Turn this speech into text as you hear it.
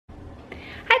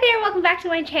Hi there, welcome back to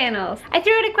my channel. I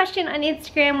threw out a question on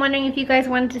Instagram wondering if you guys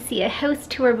wanted to see a house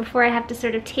tour before I have to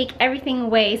sort of take everything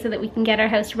away so that we can get our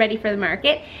house ready for the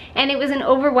market. And it was an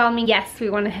overwhelming yes, we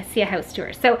want to see a house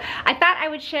tour. So I thought I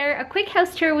would share a quick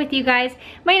house tour with you guys.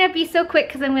 Might not be so quick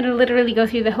because I'm going to literally go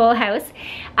through the whole house.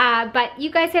 But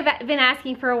you guys have been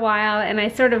asking for a while and I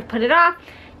sort of put it off,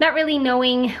 not really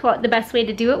knowing what the best way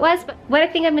to do it was. But what I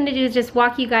think I'm gonna do is just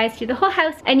walk you guys through the whole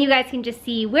house and you guys can just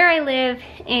see where I live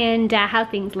and how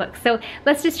things look. So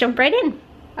let's just jump right in.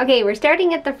 Okay, we're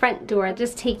starting at the front door. I'll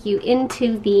just take you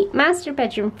into the master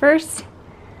bedroom first.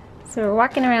 So we're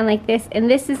walking around like this, and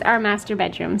this is our master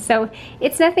bedroom. So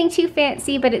it's nothing too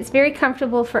fancy, but it's very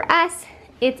comfortable for us.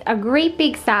 It's a great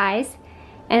big size,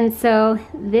 and so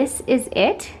this is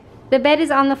it. The bed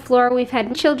is on the floor. We've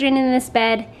had children in this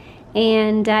bed,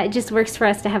 and it just works for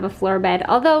us to have a floor bed,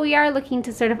 although we are looking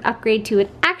to sort of upgrade to an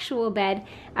actual bed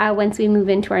once we move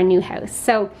into our new house.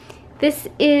 So this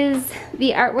is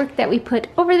the artwork that we put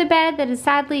over the bed that is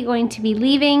sadly going to be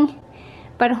leaving,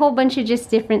 but a whole bunch of just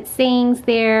different sayings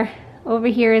there. Over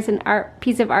here is an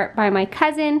piece of art by my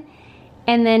cousin,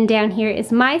 and then down here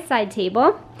is my side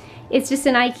table. It's just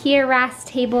an IKEA RAS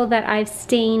table that I've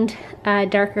stained a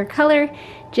darker color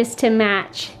just to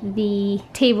match the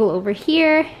table over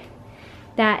here.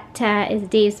 That is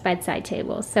Dave's bedside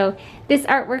table. So this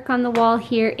artwork on the wall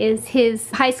here is his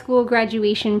high school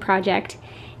graduation project,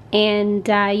 and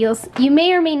you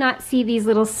may or may not see these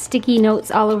little sticky notes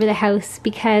all over the house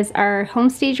because our home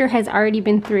stager has already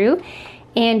been through,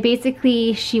 and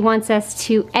basically she wants us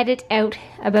to edit out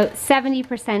about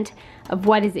 70% of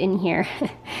what is in here.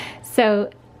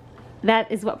 So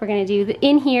that is what we're gonna do.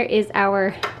 In here is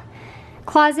our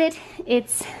closet.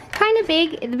 It's kind of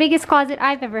big, the biggest closet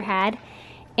I've ever had.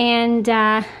 And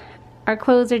our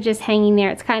clothes are just hanging there.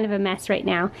 It's kind of a mess right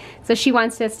now. So she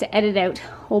wants us to edit out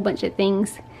a whole bunch of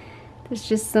things. There's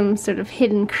just some sort of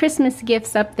hidden Christmas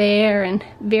gifts up there and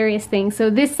various things. So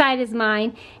this side is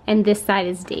mine and this side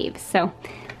is Dave's. So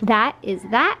that is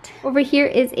that. Over here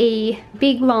is a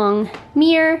big long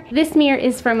mirror. This mirror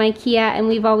is from IKEA, and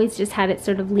we've always just had it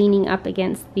sort of leaning up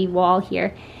against the wall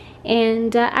here.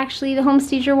 And actually the home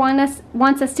stager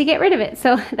wants us to get rid of it.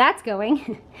 So that's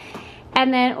going.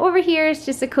 And then over here is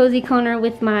just a cozy corner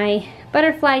with my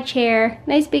butterfly chair.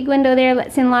 Nice big window there,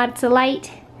 lets in lots of light.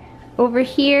 Over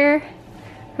here,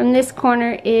 from this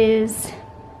corner, is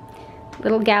a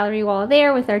little gallery wall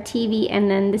there with our TV,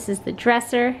 and then this is the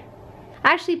dresser.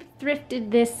 I actually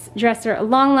thrifted this dresser a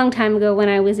long time ago when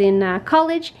I was in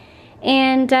college,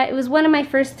 and it was one of my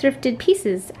first thrifted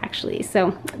pieces, actually.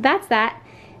 So that's that.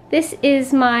 This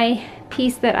is my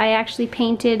piece that I actually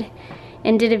painted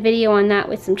and did a video on that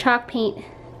with some chalk paint.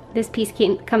 This piece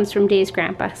comes from Dave's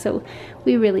grandpa, so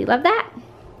we really love that.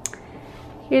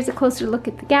 Here's a closer look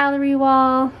at the gallery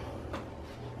wall.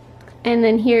 And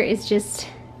then here is just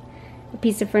a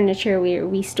piece of furniture where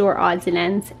we store odds and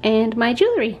ends and my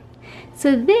jewelry.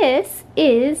 So this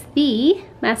is the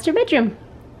master bedroom.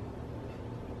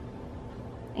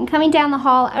 And coming down the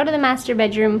hall out of the master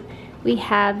bedroom, we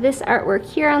have this artwork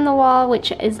here on the wall,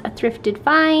 which is a thrifted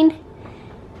find.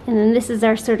 And then this is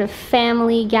our sort of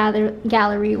family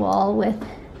gallery wall with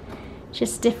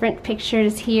just different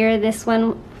pictures here. This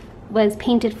one was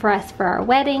painted for us for our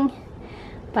wedding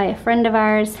by a friend of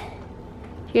ours.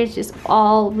 Here's just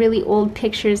all really old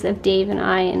pictures of Dave and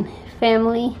I and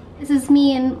family. This is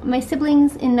me and my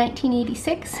siblings in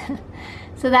 1986.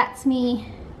 So that's me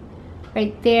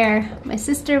right there. My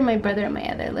sister, my brother, and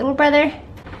my other little brother.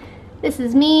 This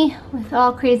is me with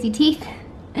all crazy teeth.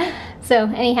 So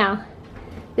anyhow,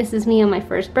 this is me on my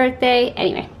first birthday.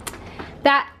 Anyway,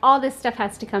 all this stuff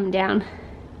has to come down.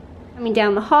 Coming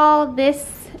down the hall,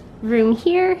 this room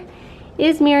here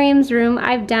is Miriam's room.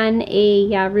 I've done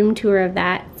a room tour of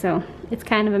that, so it's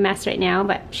kind of a mess right now,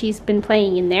 but she's been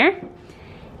playing in there.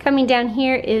 Coming down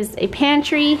here is a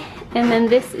pantry, and then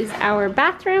this is our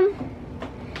bathroom.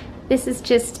 This is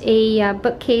just a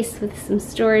bookcase with some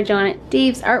storage on it.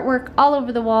 Dave's artwork all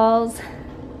over the walls.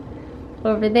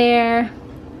 Over there.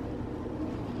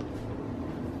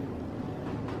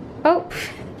 Oh,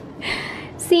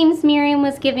 seems Miriam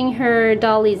was giving her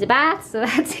dollies a bath, so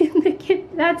that's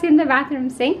in the bathroom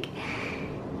sink.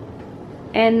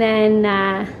 And then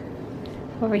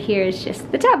over here is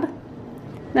just the tub.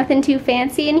 Nothing too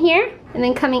fancy in here. And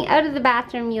then coming out of the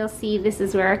bathroom, you'll see this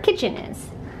is where our kitchen is.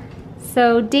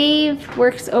 So Dave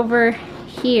works over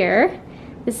here.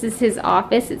 This is his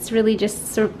office. It's really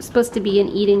just supposed to be an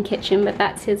eat-in kitchen, but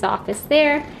that's his office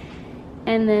there.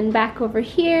 And then back over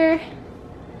here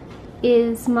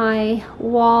is my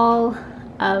wall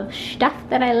of stuff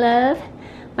that I love.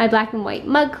 My black and white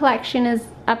mug collection is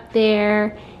up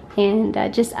there, and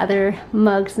just other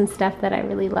mugs and stuff that I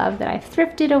really love that I've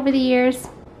thrifted over the years.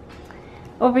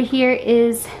 Over here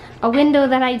is a window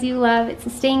that I do love. It's a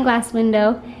stained glass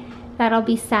window that I'll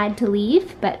be sad to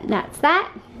leave, but that's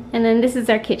that. And then this is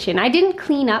our kitchen. I didn't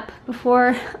clean up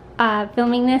before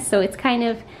filming this, so it's kind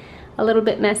of a little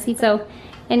bit messy. So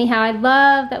anyhow, I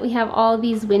love that we have all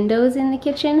these windows in the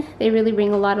kitchen. They really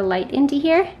bring a lot of light into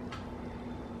here.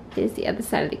 Here's the other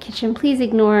side of the kitchen. Please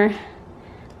ignore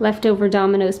leftover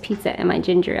Domino's pizza and my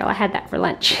ginger ale. I had that for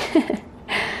lunch.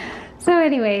 So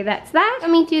anyway, that's that.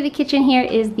 Coming through the kitchen here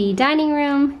is the dining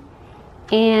room.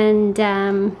 And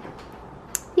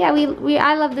yeah,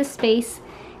 I love this space.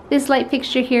 This light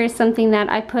fixture here is something that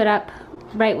I put up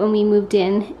right when we moved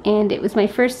in, and it was my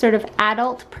first sort of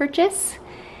adult purchase.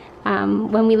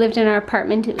 When we lived in our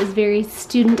apartment, it was very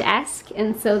student-esque,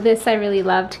 and so this I really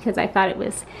loved because I thought it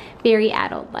was very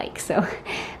adult-like. So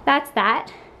that's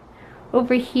that.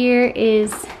 Over here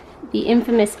is the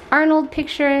infamous Arnold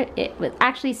picture. It was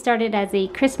actually started as a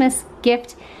Christmas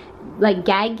gift, like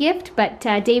gag gift, but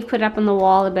Dave put it up on the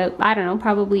wall about, I don't know,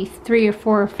 probably 3 or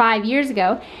 4 or 5 years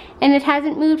ago, and it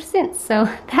hasn't moved since. So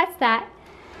that's that.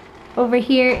 Over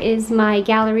here is my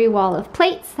gallery wall of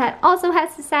plates that also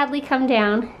has to sadly come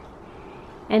down.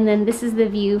 And then this is the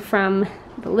view from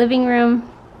the living room.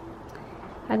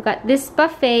 I've got this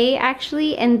buffet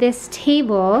actually, and this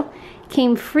table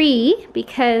came free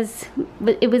because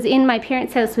it was in my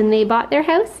parents' house when they bought their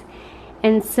house.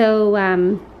 And so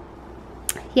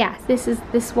yeah, this is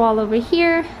this wall over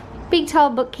here, big tall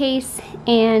bookcase,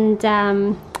 and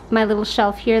my little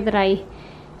shelf here that I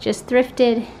just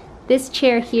thrifted. This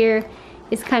chair here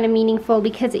is kind of meaningful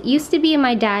because it used to be in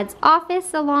my dad's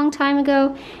office a long time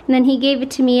ago, and then he gave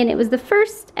it to me, and it was the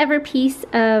first ever piece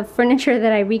of furniture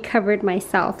that I recovered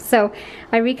myself. So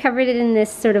I recovered it in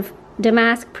this sort of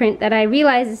damask print that I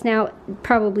realize is now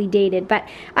probably dated, but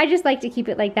I just like to keep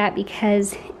it like that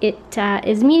because it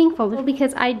is meaningful,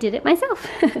 because I did it myself.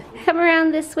 Come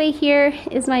around this way, here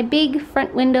is my big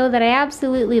front window that I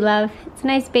absolutely love. It's a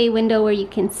nice bay window where you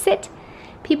can sit.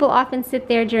 People often sit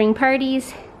there during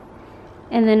parties.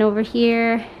 And then over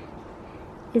here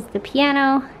is the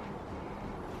piano.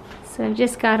 So I've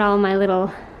just got all my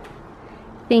little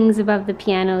things above the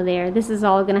piano there. This is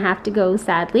all gonna have to go,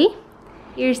 sadly.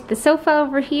 Here's the sofa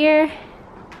over here.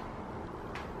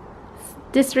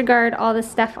 Disregard all the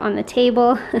stuff on the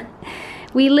table.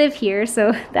 We live here,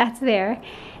 so that's there.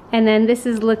 And then this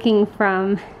is looking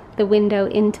from the window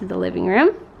into the living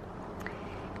room.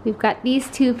 We've got these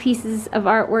two pieces of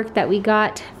artwork that we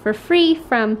got for free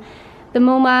from the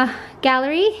MoMA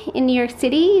gallery in New York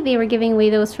City. They were giving away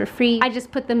those for free. I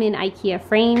just put them in IKEA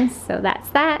frames, so that's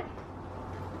that.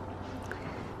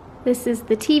 This is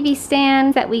the TV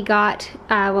stand that we got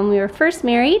when we were first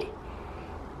married.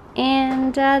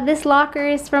 And this locker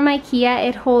is from IKEA.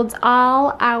 It holds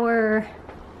all our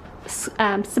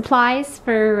supplies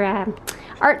for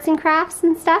arts and crafts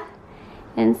and stuff.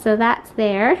 And so that's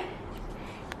there.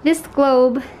 This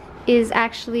globe is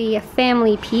actually a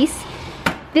family piece.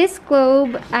 This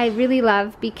globe I really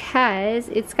love because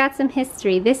it's got some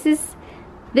history. This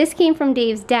came from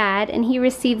Dave's dad, and he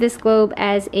received this globe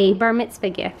as a bar mitzvah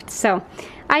gift. So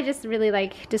I just really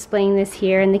like displaying this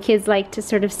here, and the kids like to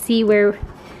sort of see where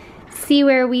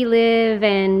we live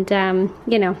and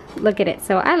you know, look at it.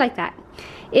 So I like that.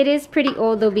 It is pretty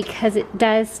old though, because it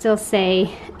does still say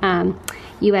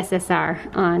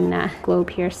USSR on globe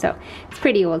here, so it's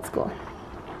pretty old school.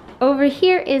 Over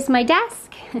here is my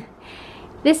desk.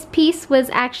 This piece was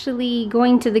actually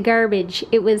going to the garbage.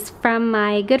 It was from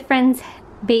my good friend's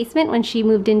basement when she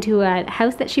moved into a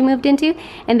house that she moved into,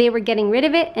 and they were getting rid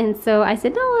of it, and so I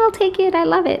said, no, I'll take it, I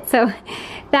love it. So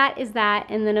that is that.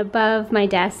 And then above my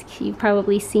desk, you've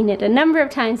probably seen it a number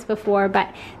of times before,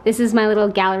 but this is my little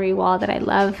gallery wall that I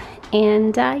love.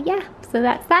 And yeah, so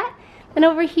that's that. And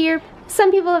over here,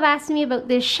 some people have asked me about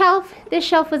this shelf. This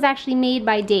shelf was actually made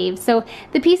by Dave. So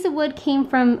the piece of wood came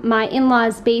from my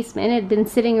in-laws' basement. It had been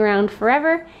sitting around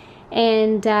forever,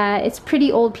 and it's a pretty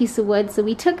old piece of wood. So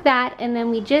we took that, and then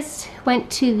we just went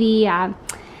to the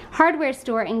hardware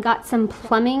store and got some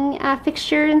plumbing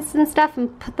fixtures and stuff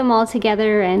and put them all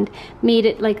together and made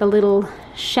it like a little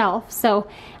shelf. So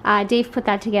Dave put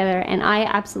that together, and I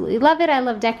absolutely love it. I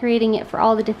love decorating it for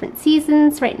all the different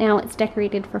seasons. Right now it's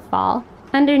decorated for fall.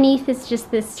 Underneath is just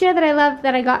this chair that I love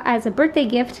that I got as a birthday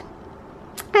gift.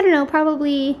 I don't know,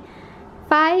 probably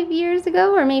 5 years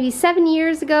ago or maybe 7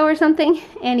 years ago or something.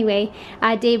 Anyway,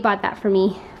 Dave bought that for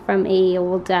me from a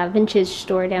old vintage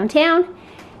store downtown.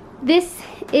 This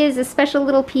is a special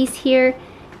little piece here.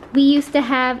 We used to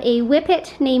have a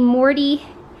whippet named Morty,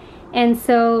 and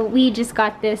so we just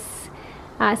got this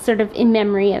sort of in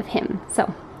memory of him.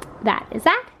 So that is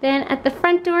that. Then at the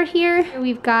front door here,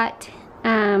 we've got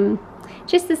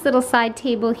just this little side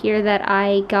table here that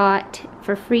I got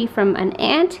for free from an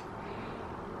aunt.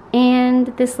 And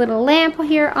this little lamp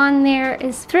here on there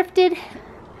is thrifted.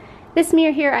 This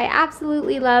mirror here I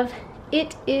absolutely love.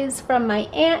 It is from my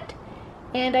aunt,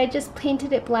 and I just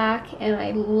painted it black, and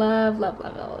I love, love,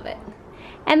 love all of it.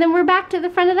 And then we're back to the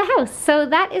front of the house. So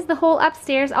that is the whole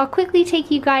upstairs. I'll quickly take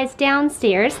you guys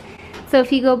downstairs. So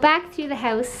if you go back through the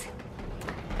house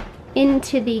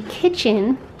into the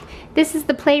kitchen, this is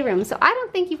the playroom. So I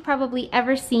don't think you've probably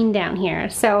ever seen down here.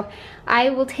 So I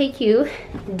will take you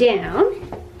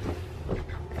down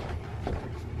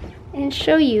and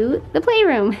show you the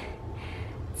playroom.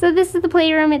 So this is the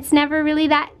playroom. It's never really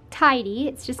that tidy.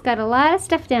 It's just got a lot of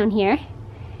stuff down here.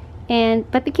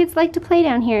 But the kids like to play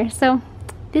down here. So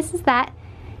this is that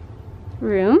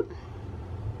room.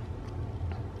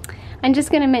 I'm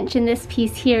just going to mention this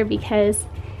piece here because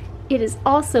it is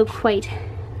also quite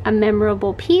a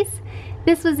memorable piece.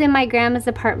 This was in my grandma's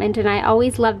apartment, and I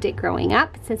always loved it growing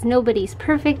up. It says nobody's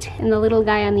perfect, and the little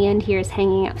guy on the end here is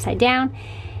hanging upside down.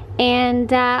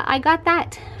 And I got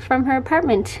that from her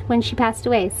apartment when she passed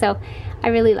away, so I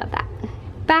really love that.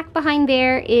 Back behind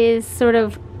there is sort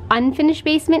of unfinished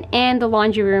basement and the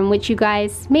laundry room, which you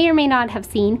guys may or may not have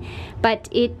seen, but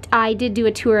I did do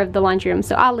a tour of the laundry room,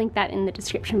 so I'll link that in the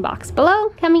description box below.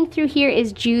 Coming through here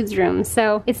is Jude's room.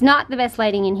 So it's not the best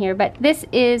lighting in here, but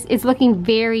it's looking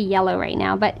very yellow right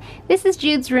now, but this is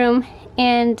Jude's room,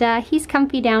 and he's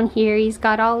comfy down here. He's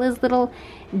got all his little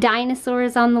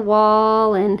dinosaurs on the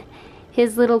wall and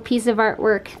his little piece of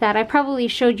artwork that I probably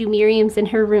showed you Miriam's in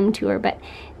her room tour, but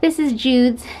this is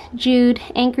Jude's. Jude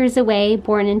Anchors Away,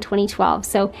 born in 2012.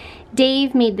 So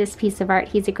Dave made this piece of art.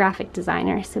 He's a graphic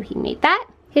designer, so he made that.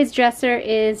 His dresser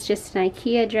is just an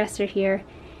IKEA dresser here.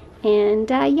 And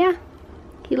yeah,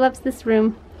 he loves this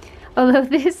room. Although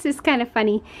this is kind of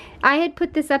funny. I had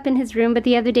put this up in his room, but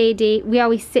the other day, we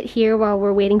always sit here while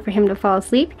we're waiting for him to fall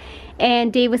asleep.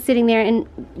 And Dave was sitting there, and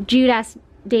Jude asked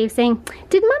Dave saying,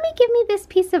 "Did Mommy give me this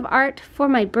piece of art for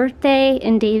my birthday?"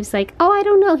 And Dave's like, "Oh, I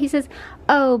don't know." He says,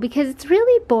 "Oh, because it's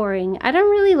really boring. I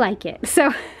don't really like it." So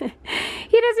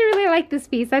he doesn't really like this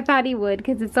piece. I thought he would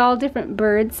because it's all different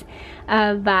birds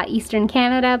of Eastern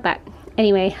Canada. But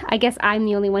anyway, I guess I'm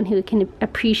the only one who can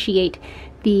appreciate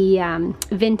the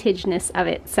vintageness of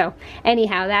it. So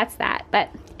anyhow, that's that. But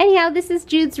anyhow, this is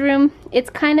Jude's room. It's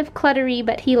kind of cluttery,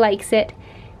 but he likes it.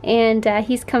 And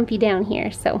he's comfy down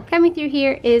here. So coming through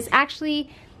here is actually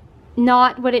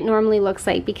not what it normally looks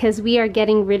like because we are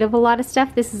getting rid of a lot of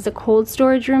stuff. This is a cold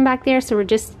storage room back there, so we're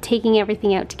just taking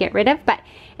everything out to get rid of. But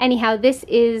anyhow, this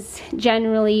is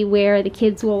generally where the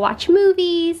kids will watch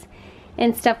movies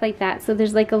and stuff like that. So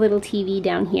there's like a little TV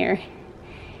down here.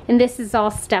 And this is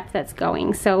all stuff that's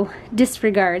going, so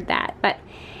disregard that. But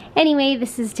anyway,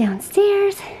 this is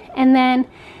downstairs. And then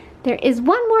there is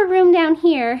one more room down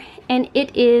here, and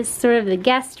it is sort of the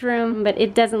guest room, but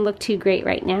it doesn't look too great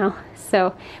right now.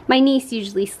 So my niece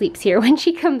usually sleeps here when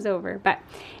she comes over. But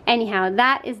anyhow,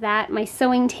 that is that. My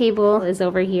sewing table is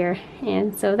over here,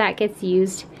 and so that gets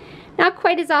used. Not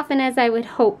quite as often as I would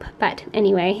hope, but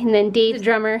anyway. And then Dave's a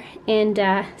drummer, and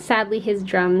sadly his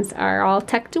drums are all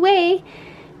tucked away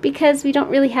because we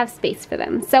don't really have space for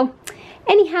them. So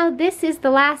anyhow, this is the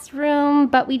last room,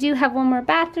 but we do have one more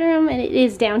bathroom, and it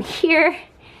is down here.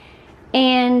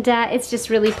 And it's just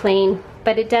really plain,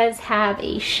 but it does have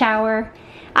a shower.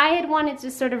 I had wanted to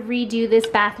sort of redo this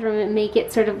bathroom and make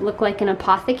it sort of look like an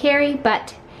apothecary,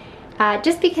 but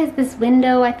just because this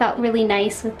window I thought really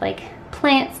nice with like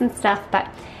plants and stuff. But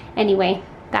anyway,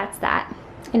 that's that.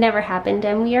 It never happened,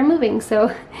 and we are moving,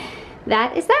 so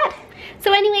that is that.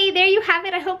 So anyway, there you have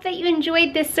it. I hope that you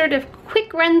enjoyed this sort of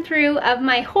quick run through of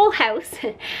my whole house.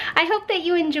 I hope that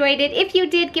you enjoyed it. If you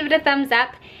did, give it a thumbs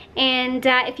up. And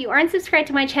if you aren't subscribed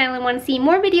to my channel and want to see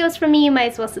more videos from me, you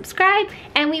might as well subscribe.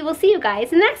 And we will see you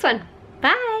guys in the next one.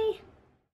 Bye!